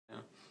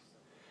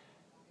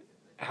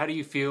how do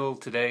you feel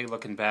today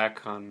looking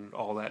back on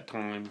all that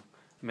time?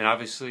 I mean,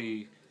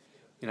 obviously,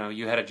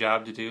 you had a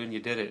job to do and you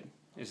did it.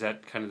 Is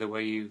that kind of the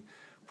way you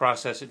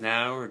process it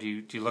now, or do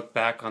you look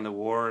back on the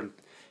war? And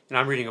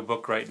I'm reading a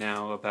book right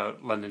now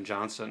about Lyndon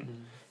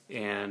Johnson,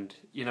 and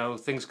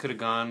things could have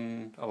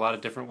gone a lot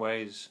of different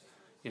ways.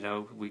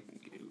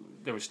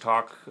 There was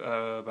talk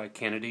by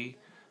Kennedy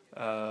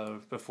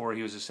before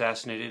he was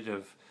assassinated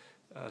of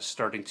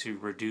starting to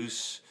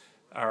reduce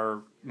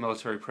our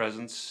military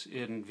presence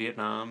in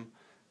Vietnam,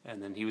 and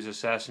then he was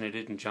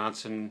assassinated, and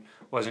Johnson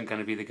wasn't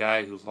going to be the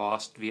guy who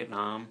lost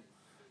Vietnam,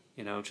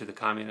 to the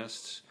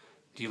communists.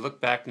 Do you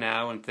look back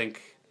now and think,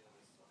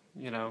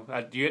 do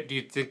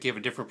you think you have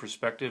a different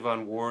perspective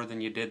on war than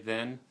you did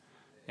then?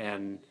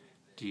 And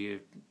do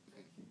you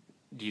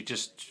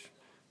just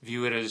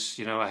view it as,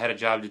 I had a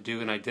job to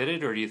do and I did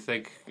it, or do you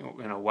think,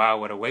 wow,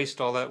 what a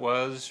waste all that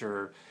was,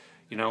 or,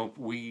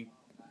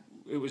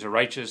 it was a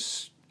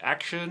righteous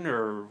action,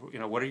 or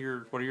what are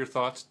your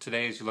thoughts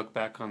today as you look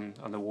back on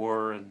the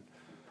war and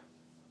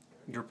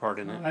your part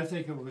in it? I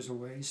think it was a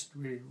waste.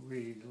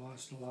 We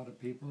lost a lot of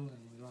people,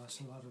 and we lost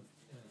a lot of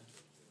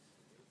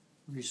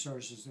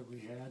resources that we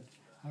had.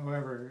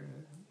 However,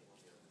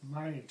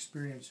 my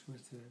experience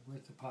with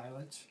the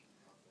pilots,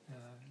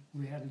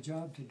 we had a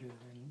job to do,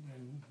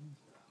 and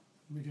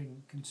we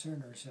didn't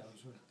concern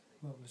ourselves with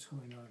what was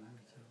going on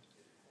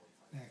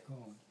back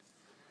home.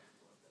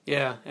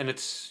 Yeah, and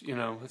it's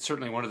it's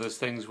certainly one of those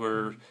things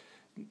where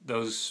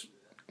those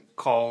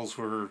calls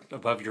were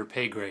above your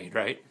pay grade,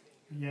 right?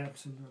 Yeah,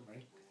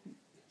 absolutely.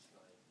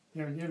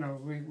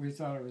 We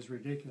thought it was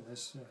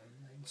ridiculous,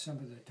 some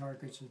of the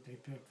targets that they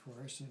picked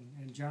for us,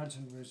 and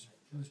Johnson was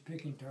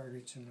picking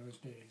targets in those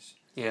days.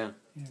 Yeah.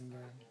 And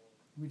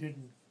we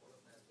didn't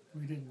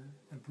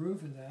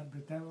approve of that,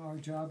 but our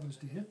job was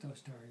to hit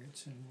those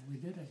targets, and we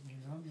did it.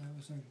 That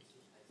was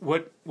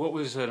What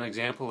was an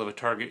example of a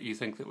target you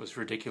think that was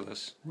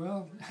ridiculous?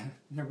 Well,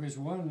 there was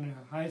one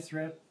high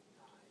threat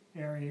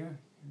area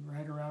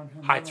right around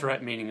Hanoi. High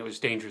threat meaning it was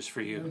dangerous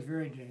for you. It was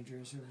very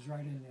dangerous. It was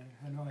right in the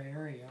Hanoi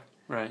area.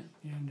 Right.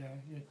 And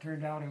it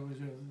turned out it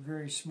was a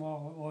very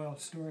small oil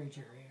storage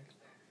area.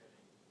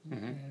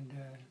 Mm-hmm. And,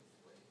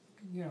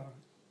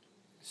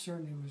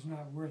 certainly was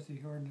not worth the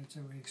ordnance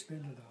that we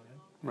expended on it.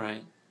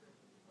 Right.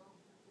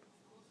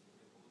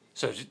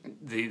 So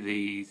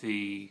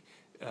the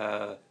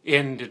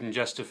end didn't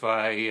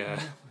justify... No,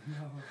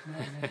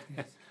 not in that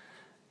case.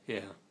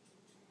 Yeah.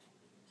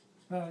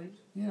 But,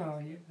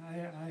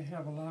 I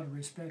have a lot of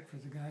respect for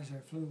the guys I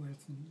flew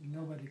with. And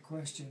nobody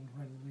questioned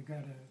when we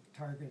got a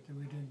target that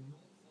we didn't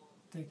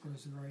think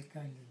was the right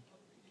kind of...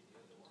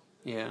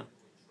 Yeah.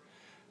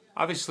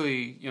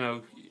 Obviously,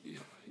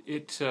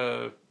 it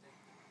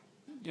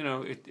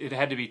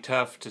had to be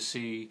tough to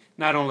see,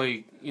 not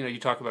only, you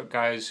talk about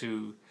guys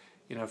who,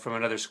 from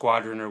another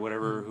squadron or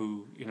whatever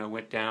who,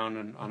 went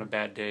down on a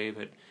bad day,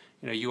 but,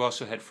 you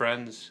also had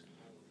friends,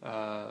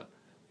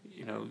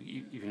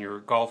 even your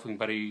golfing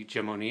buddy,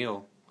 Jim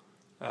O'Neill.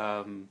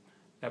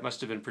 That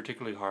must have been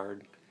particularly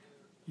hard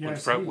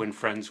when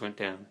friends went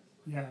down.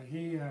 Yeah,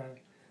 he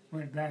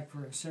went back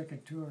for a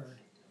second tour,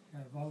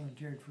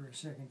 volunteered for a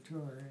second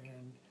tour,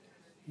 and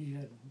he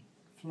had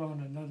flown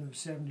another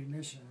 70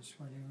 missions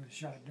when he was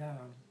shot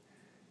down,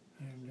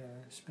 and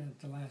spent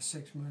the last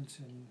 6 months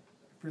in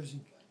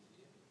prison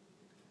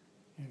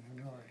in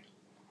Hanoi.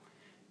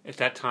 At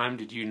that time,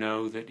 did you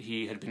know that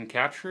he had been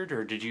captured,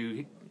 or did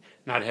you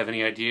not have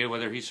any idea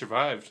whether he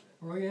survived?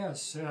 Oh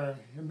yes, as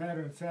a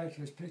matter of fact,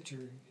 his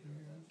picture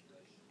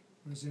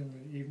was in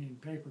the evening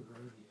paper.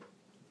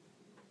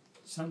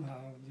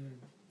 Somehow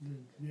the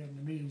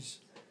Vietnamese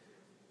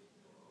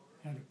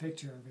had a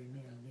picture of him,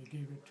 and they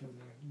gave it to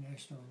the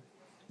national.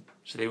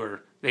 So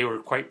they were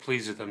quite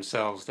pleased with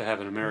themselves to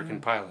have an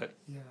American pilot.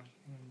 Yeah,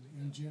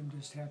 and Jim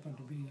just happened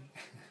to be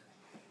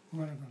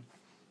one of them.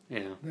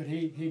 Yeah. But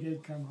he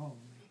did come home.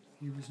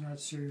 He was not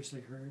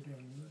seriously hurt,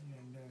 and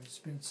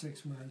spent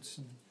 6 months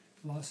and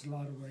lost a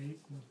lot of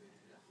weight,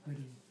 but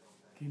he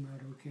came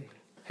out okay.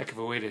 Heck of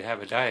a way to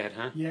have a diet,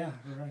 huh? Yeah,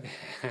 right.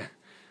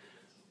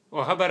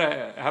 Well, how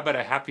about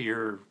a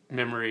happier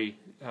memory?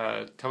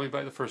 Tell me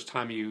about the first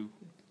time you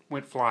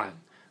went flying.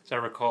 As I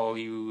recall,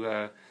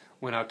 you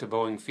went out to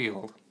Boeing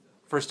Field.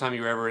 First time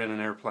you were ever in an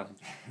airplane.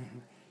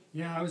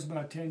 Yeah, I was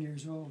about 10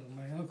 years old, and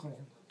my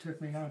uncle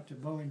took me out to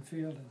Boeing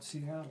Field in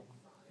Seattle,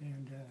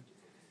 and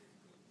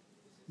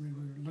we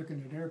were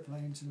looking at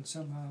airplanes, and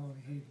somehow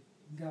he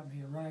got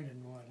me a ride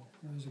in one.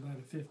 It was about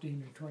a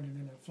 15 or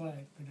 20-minute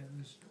flight, but it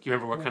was... Do you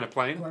remember what kind of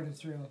plane? Quite a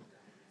thrill.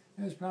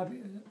 It was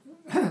probably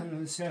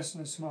a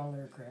Cessna small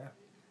aircraft.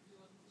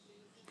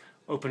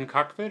 Open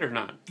cockpit or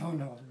not? Oh,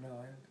 no.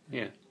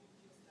 Yeah.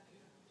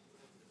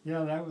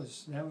 Yeah, that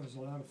was a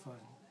lot of fun.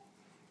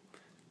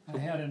 I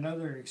had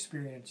another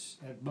experience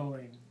at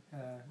Boeing.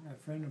 A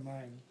friend of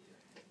mine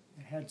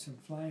had some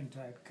flying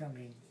type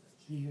coming.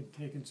 He had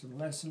taken some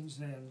lessons,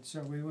 and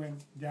so we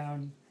went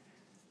down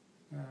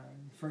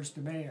 1st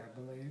of May, I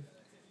believe,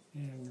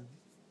 and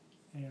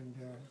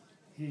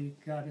he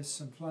got us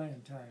some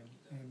flying time.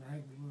 and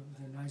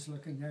the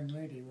nice-looking young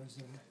lady was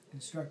the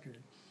instructor,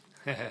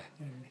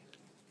 and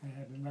I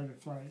had another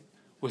flight.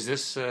 Was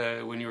this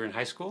when you were in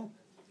high school?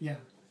 Yeah.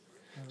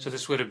 So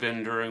this would have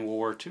been during World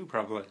War II,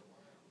 probably.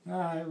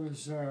 It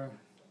was,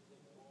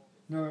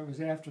 no, it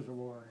was after the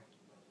war.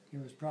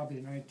 It was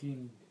probably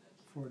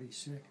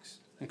 1946.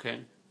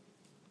 Okay.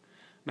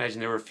 Imagine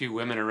there were a few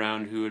women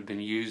around who had been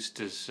used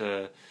as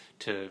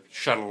to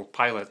shuttle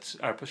pilots,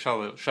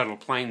 shuttle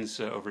planes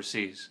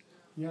overseas.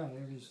 Yeah,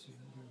 there was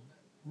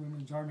the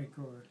Women's Army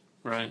Corps.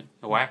 Right,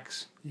 the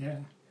WACs. Yeah.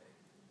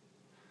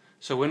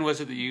 So when was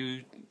it that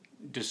you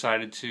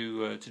decided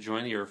to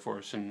join the Air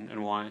Force,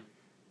 and why?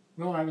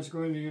 Well, I was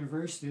going to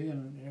university,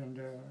 and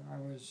I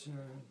was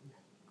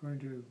going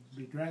to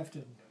be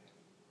drafted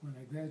when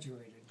I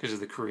graduated. Because of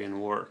the Korean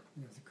War.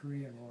 With the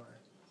Korean War.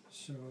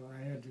 So I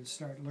had to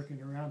start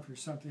looking around for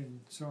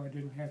something so I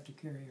didn't have to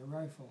carry a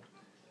rifle.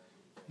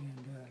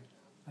 And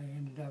I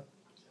ended up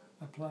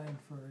applying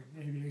for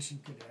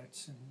aviation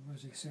cadets and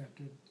was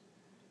accepted.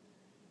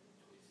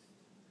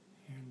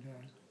 And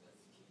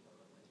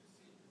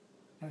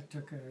that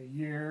took a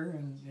year.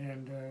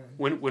 And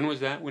when was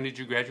that? When did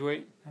you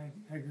graduate?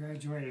 I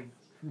graduated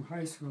from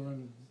high school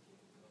in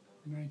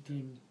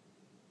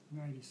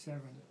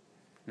 1997.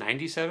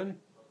 97?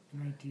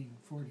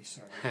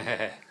 1947.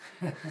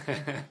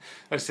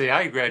 Let's see,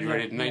 I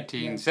graduated in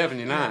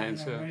 1979. Yeah,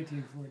 so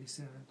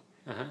 1947.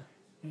 Uh-huh.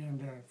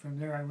 And from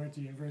there I went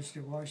to the University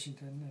of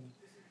Washington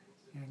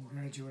and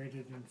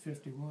graduated in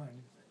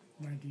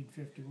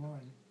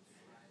 1951.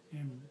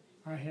 And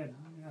I had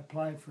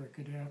applied for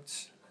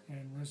cadets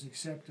and was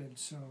accepted,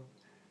 so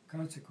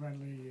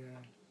consequently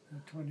the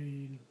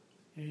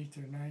 28th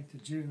or 9th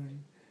of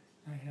June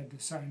I had to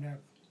sign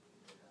up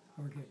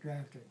or get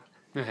drafted.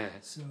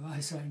 So I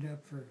signed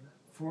up for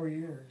 4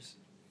 years,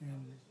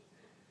 and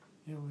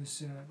it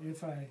was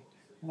if I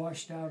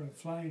washed out of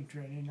flying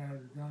training, I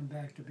would have gone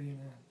back to being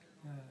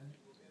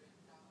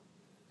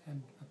a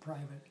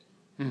private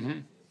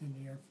in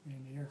the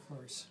Air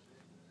Force.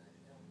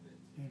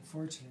 And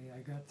fortunately, I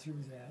got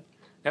through that.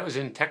 That was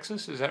in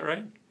Texas, is that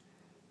right?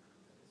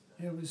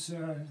 It was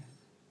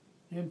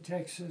in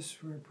Texas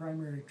for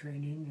primary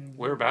training. And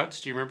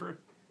whereabouts? Do you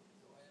remember?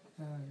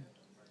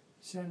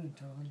 San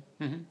Antonio.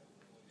 Mm-hmm.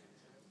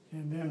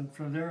 And then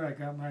from there I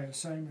got my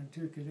assignment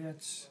to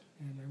cadets,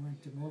 and I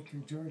went to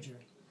Moultrie, Georgia,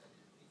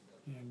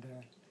 and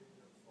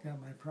got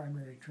my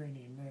primary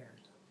training there.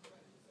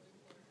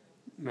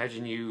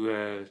 Imagine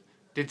you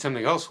did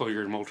something else while you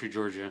were in Moultrie,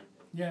 Georgia.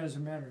 Yeah, as a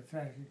matter of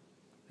fact,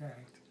 I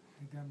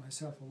got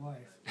myself a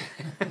wife.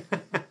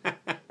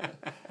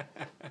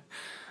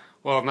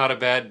 Well, not a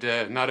bad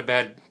Not too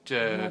bad,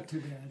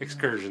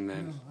 excursion no.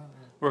 then. No,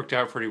 Worked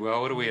out pretty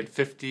well. What are we at?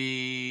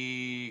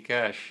 50?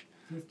 Gosh.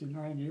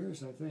 59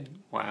 years, I think.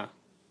 Wow.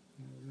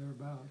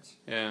 Thereabouts.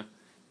 Yeah.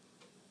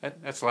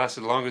 That's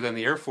lasted longer than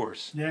the Air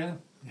Force. Yeah.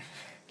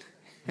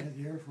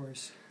 The Air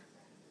Force,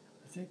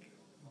 I think,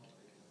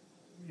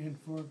 in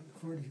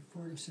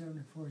 47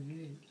 or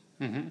 48.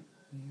 Mm-hmm. Yeah.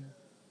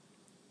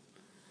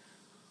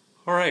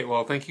 All right.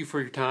 Well, thank you for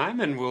your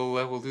time, and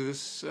we'll do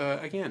this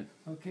again.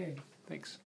 Okay. Thanks.